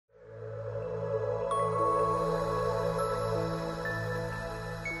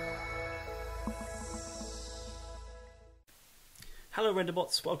Hello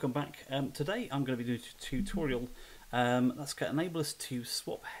Renderbots, welcome back. Today I'm going to be doing a tutorial that's going to enable us to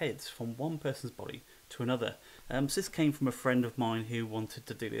swap heads from one person's body to another. So this came from a friend of mine who wanted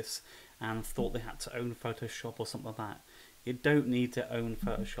to do this and thought they had to own Photoshop or something like that. You don't need to own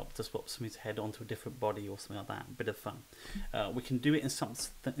Photoshop to swap somebody's head onto a different body or something like that. A bit of fun. We can do it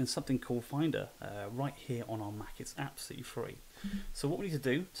in something called Finder right here on our Mac. It's absolutely free. So what we need to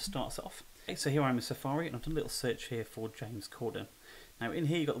do to start us off. Okay, so here I am in Safari and I've done a little search here for James Corden. Now in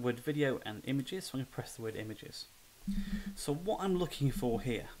here you've got the word video and images, so I'm going to press the word images. So what I'm looking for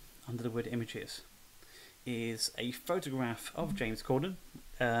here under the word images is a photograph of James Corden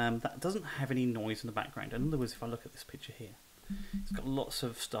that doesn't have any noise in the background. In other words, if I look at this picture here, it's got lots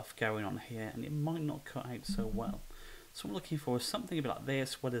of stuff going on here and it might not cut out so well. So what I'm looking for is something a bit like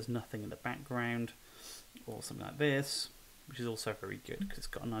this where there's nothing in the background, or something like this, which is also very good because it's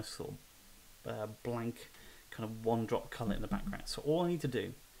got a nice sort of blank kind of one drop colour in the background. So all I need to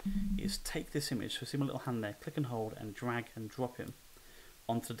do is take this image, so see my little hand there, click and hold and drag and drop him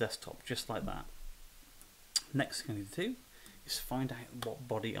onto the desktop just like that. Next thing I need to do is find out what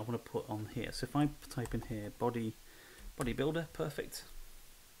body I want to put on here. So if I type in here bodybuilder, perfect,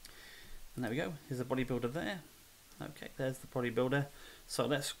 and there we go, here's the bodybuilder there. Okay, there's the bodybuilder. So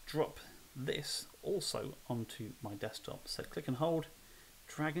let's drop this also onto my desktop. So click and hold,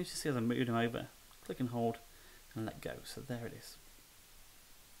 drag, and you see as I move them over, click and hold and let go. So there it is.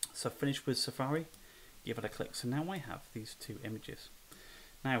 So finish with Safari, give it a click. So now I have these two images.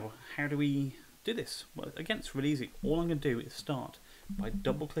 Now how do we do this? Well, again, it's really easy. All I'm going to do is start by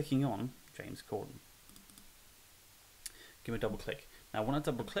double clicking on James Corden. Give it a double click. Now when I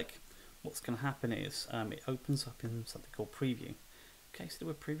double click, what's going to happen is it opens up in something called preview. Okay, see the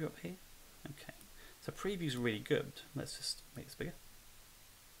word preview up here? Okay, so preview is really good. Let's just make this bigger.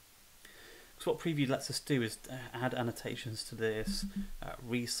 So what preview lets us do is add annotations to this,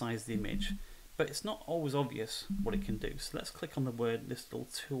 resize the image, but it's not always obvious what it can do. So let's click on the word, this little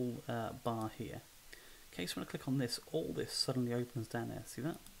tool bar here. Okay, so when I click on this, all this suddenly opens down there. See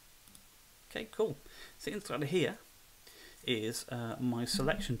that? Okay, cool. So inside of here is my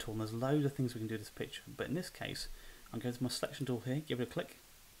selection tool, and there's loads of things we can do with this picture. But in this case, I'm going to my selection tool here, give it a click,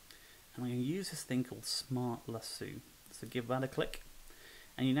 and I'm going to use this thing called Smart Lasso. So give that a click.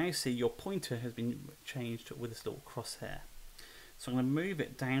 And you now see your pointer has been changed with this little crosshair. So I'm going to move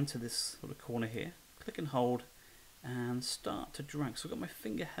it down to this little corner here, click and hold, and start to drag. So I've got my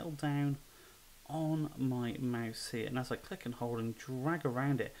finger held down on my mouse here, and as I click and hold and drag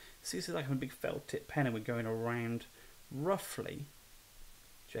around it, see this is like a big felt tip pen, and we're going around roughly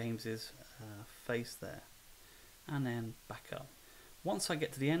James's face there, and then back up. Once I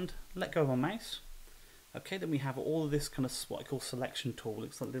get to the end, let go of my mouse. Okay, then we have all of this kind of what I call selection tool.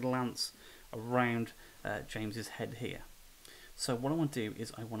 It's like little ants around James's head here. So what I want to do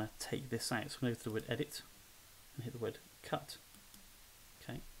is I want to take this out. So I'm going to go to the word edit and hit the word cut.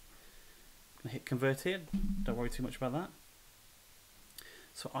 Okay, I'm going to hit convert here. Don't worry too much about that.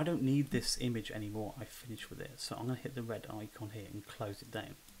 So I don't need this image anymore. I finished with it. So I'm going to hit the red icon here and close it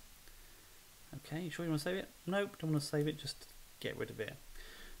down. Okay, you sure you want to save it? Nope, don't want to save it. Just get rid of it.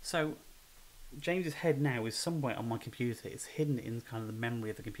 So James's head now is somewhere on my computer. It's hidden in kind of the memory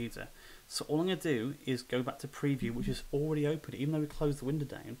of the computer. So all I'm going to do is go back to preview, which is already open. Even though we closed the window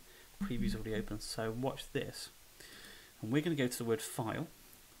down, preview's already open. So watch this. And we're going to go to the word file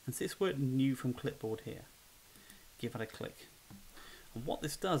and see this word new from clipboard here. Give it a click. And what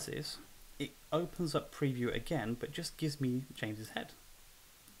this does is it opens up preview again, but just gives me James's head.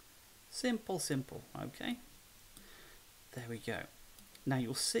 Simple, simple. Okay. There we go. Now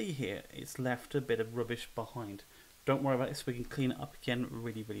you'll see here it's left a bit of rubbish behind. Don't worry about this, we can clean it up again.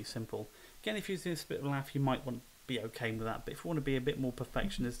 Really, really simple. Again, if you're doing this bit of a laugh, you might want to be okay with that, but if you want to be a bit more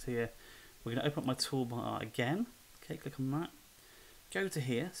perfectionist here, we're going to open up my toolbar again. Okay, click on that. Go to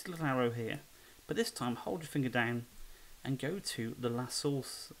here, see the little arrow here, but this time hold your finger down and go to the lasso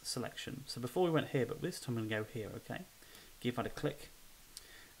selection. So before we went here, but this time I'm going to go here, okay? Give that a click.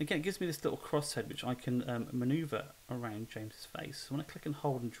 Again, it gives me this little crosshead which I can maneuver around James's face. So when I click and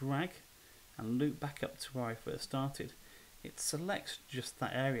hold and drag and loop back up to where I first started, it selects just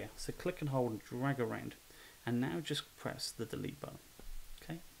that area. So click and hold and drag around, and now just press the delete button.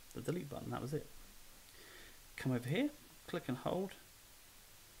 Okay, the delete button, that was it. Come over here, click and hold,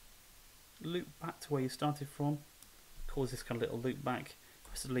 loop back to where you started from, cause this kind of little loop back,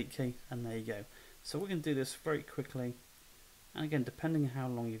 press the delete key, and there you go. So we're going to do this very quickly. And again, depending on how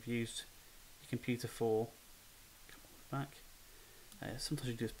long you've used your computer for, come on back. Sometimes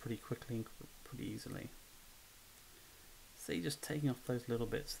you do this pretty quickly and pretty easily. See, just taking off those little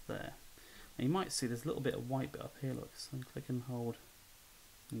bits there. Now you might see there's a little bit of white bit up here, look, so click and hold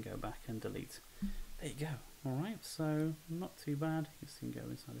and go back and delete. There you go. Alright, so not too bad. You can go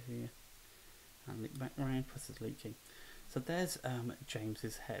inside of here and look back around, press the delete key. So there's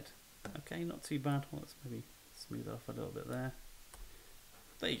James's head. Okay, not too bad. Well, let's maybe smooth off a little bit there.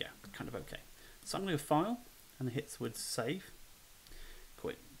 There you go, kind of okay. So I'm going to File and hit the word Save.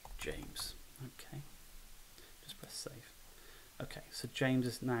 Call it James. Okay, just press Save. Okay, so James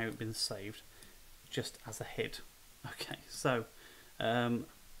has now been saved just as a head. Okay, so what I'm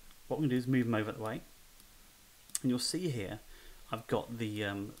going to do is move him over the way, and you'll see here I've got the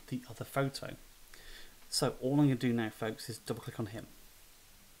other photo. So all I'm going to do now, folks, is double click on him.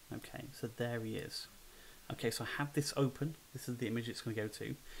 Okay, so there he is. Okay, so I have this open. This is the image it's going to go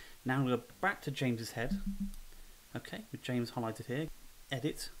to. Now I'm going to go back to James's head. Okay, with James highlighted here.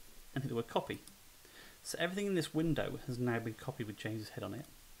 Edit, and hit the word copy. So everything in this window has now been copied with James's head on it.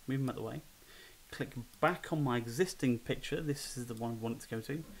 Move him out of the way. Click back on my existing picture. This is the one I want it to go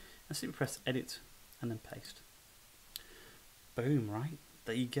to. And simply press Edit and then Paste. Boom, right?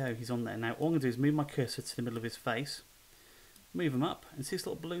 There you go. He's on there. Now all I'm going to do is move my cursor to the middle of his face. Move him up. And see these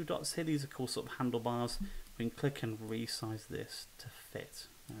little blue dots here? These are called sort of handlebars. We can click and resize this to fit.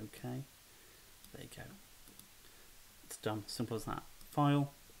 Okay. There you go. It's done. Simple as that.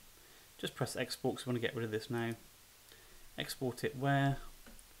 File. Just press Export because we want to get rid of this now. Export it where?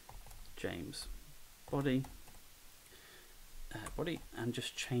 James. Body. Body. And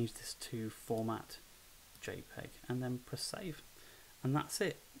just change this to format JPEG. And then press Save. And that's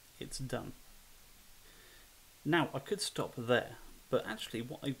it. It's done. Now, I could stop there. But actually,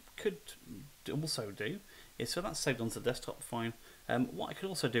 what I could also do is, so that's saved onto the desktop, fine. What I could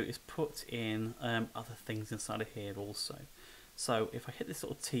also do is put in other things inside of here also. So if I hit this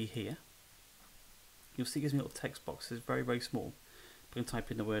little T here, you'll see it gives me a little text box. It's very, very small. I'm going to type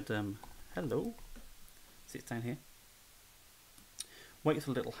in the word hello. See, it's down here. Wait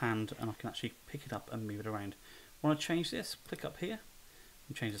for the little hand and I can actually pick it up and move it around. Want to change this? Click up here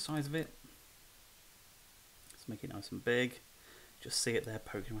and change the size of it. Let's make it nice and big. Just see it there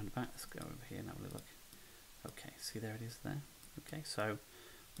poking around the back. Let's go over here and have a look. Okay, see there it is there. Okay, so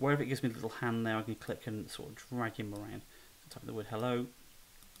wherever it gives me a little hand there, I can click and sort of drag him around. So type in the word hello.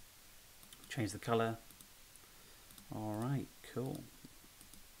 Change the colour. Alright, cool.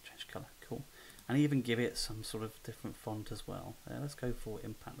 Change colour, cool. And even give it some sort of different font as well. Let's go for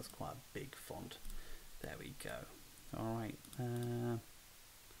Impact. That's quite a big font. There we go. Alright.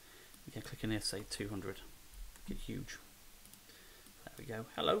 We can click in here, say 200. Get huge. There we go.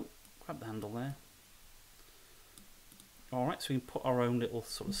 Hello. Grab the handle there. Alright, so we can put our own little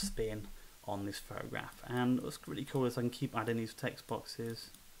sort of spin on this photograph. And what's really cool is I can keep adding these text boxes.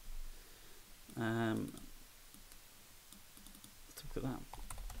 Let's look at that.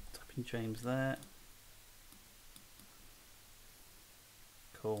 Type in James there.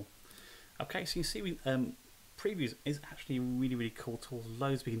 Cool. Okay, so you see we previews is actually a really, really cool tool.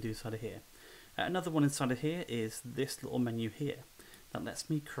 Loads we can do inside of here. Another one inside of here is this little menu here that lets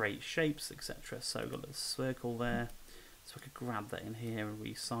me create shapes, etc. So I've got a little circle there, so I could grab that in here and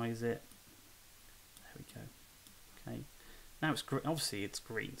resize it. There we go. Okay. Now it's obviously it's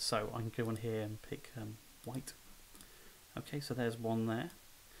green, so I can go in here and pick white. Okay, so there's one there.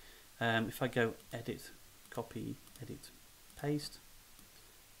 If I go Edit, Copy, Edit, Paste,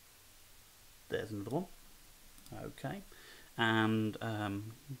 there's another one. Okay, and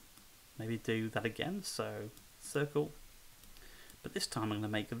maybe do that again. So circle, but this time I'm going to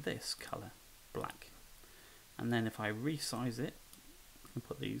make this color black, and then if I resize it, I can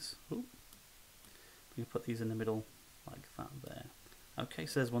put these. We can put these in the middle like that there. Okay,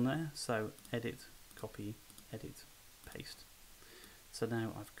 so there's one there. So Edit, Copy, Edit, Paste. So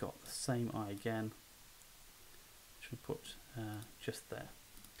now I've got the same eye again, which we'll put just there.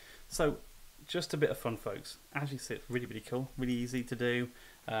 So just a bit of fun, folks. As you see, it's really, really cool, really easy to do.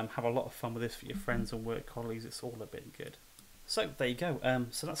 Have a lot of fun with this for your friends and work colleagues. It's all a bit good. So there you go.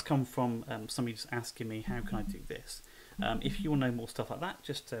 So that's come from somebody just asking me, how can I do this? If you want to know more stuff like that,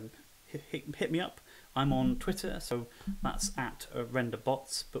 just hit me up. I'm on Twitter, so that's at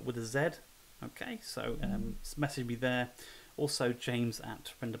renderbots, but with a Z. Okay, so message me there. Also, James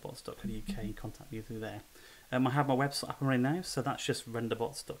at renderbots.co.uk, contact me through there. I have my website up and running now, so that's just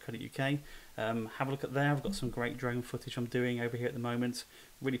renderbots.co.uk. Have a look at there. I've got some great drone footage I'm doing over here at the moment.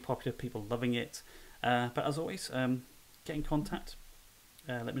 Really popular, people loving it. But as always, get in contact.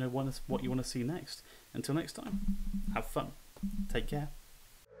 Let me know what you want to see next. Until next time, have fun. Take care.